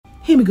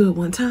Hear me good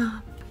one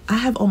time. I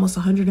have almost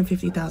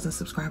 150,000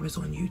 subscribers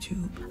on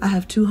YouTube. I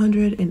have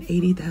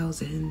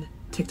 280,000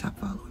 TikTok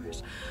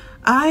followers.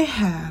 I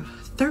have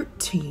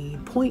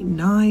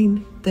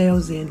 13.9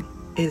 thousand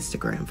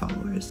Instagram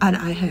followers. And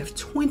I have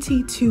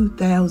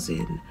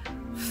 22,000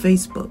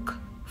 Facebook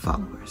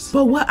followers.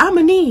 But what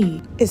I'ma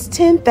need is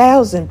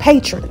 10,000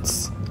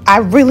 patrons. I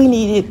really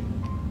need it,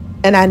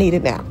 and I need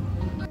it now.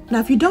 Now,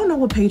 if you don't know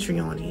what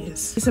Patreon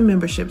is, it's a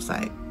membership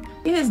site.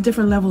 It has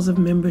different levels of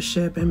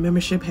membership, and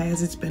membership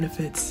has its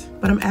benefits.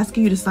 But I'm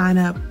asking you to sign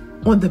up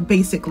on the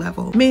basic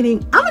level, meaning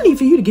I'm gonna need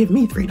for you to give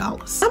me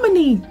 $3. I'm gonna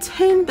need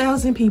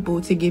 10,000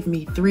 people to give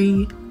me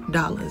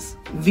 $3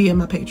 via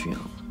my Patreon.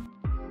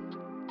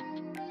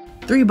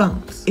 3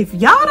 bones. If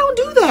y'all don't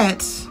do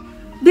that,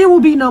 there will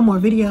be no more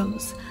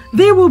videos.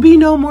 There will be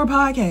no more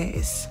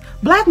podcasts.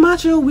 Black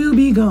Macho will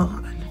be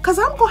gone. Cause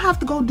I'm gonna have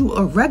to go do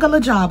a regular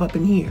job up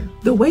in here.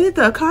 The way that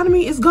the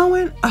economy is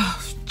going,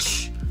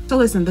 So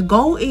listen, the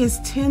goal is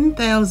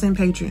 10,000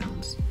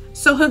 Patreons.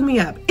 So hook me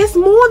up. It's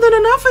more than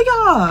enough for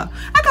y'all.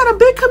 I got a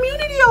big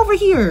community over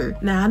here.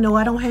 Now I know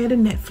I don't have the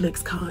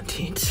Netflix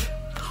content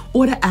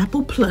or the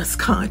Apple Plus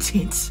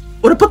content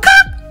or the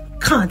Peacock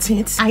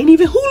content. I ain't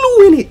even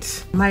Hulu in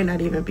it. Might not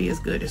even be as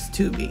good as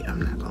Tubi,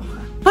 I'm not gonna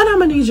lie. But I'm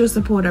gonna need your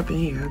support up in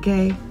here,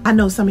 okay? I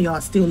know some of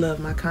y'all still love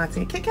my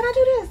content. Can I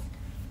do this?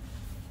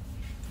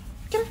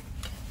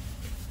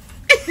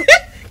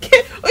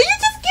 Are you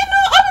just getting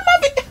all up in my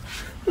bed?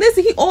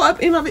 Listen, he all up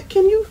in my bed.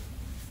 Can you?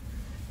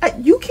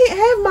 You can't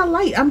have my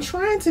light. I'm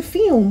trying to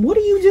film. What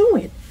are you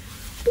doing?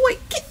 Boy,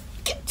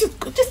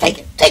 just take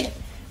it. Take it.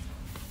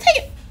 Take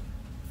it.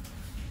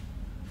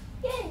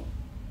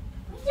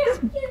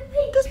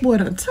 This boy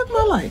done took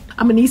my light.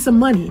 I'm gonna need some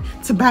money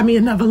to buy me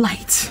another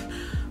light.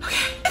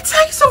 Okay. It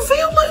takes a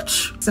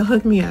village. So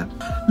hook me up.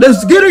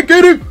 Let's get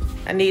it.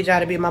 I need y'all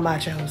to be my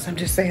machos. I'm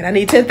just saying, I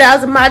need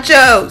 10,000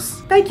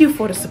 machos. Thank you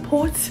for the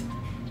support.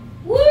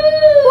 Woo!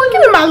 Boy,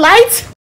 give me my light.